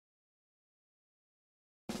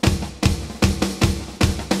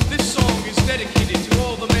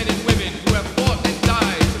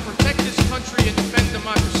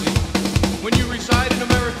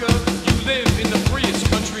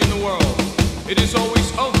It is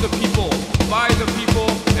always of the people, by the people,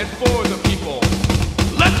 and for the people.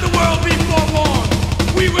 Let the world be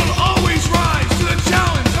forewarned. We will always rise to the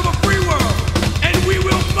challenge of a free world, and we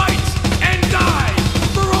will fight and die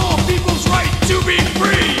for all people's right to be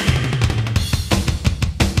free.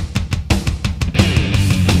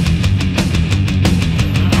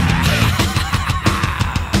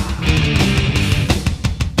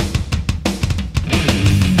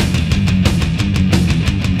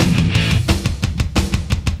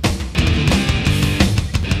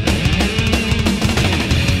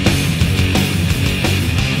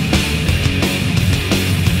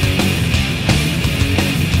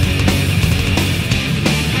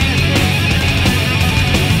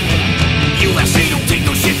 U.S.A. don't take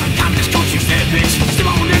no shit from communist countries, they're bitch. Step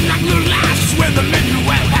on them like little lies, swear the men who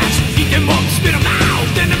wear hats. Eat them up, spit them out,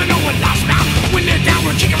 they never know what life's about. When they're down,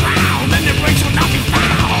 we'll kick around, and their brains will not be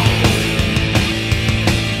found.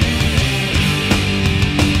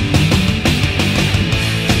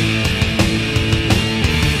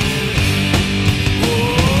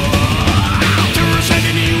 Terrorists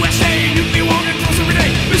heading to U.S.A. Nuclear war and close every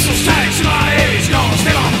day. Missile stacks in our age, gonna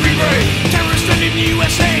stay on free break. Terrorists heading to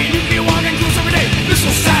U.S.A.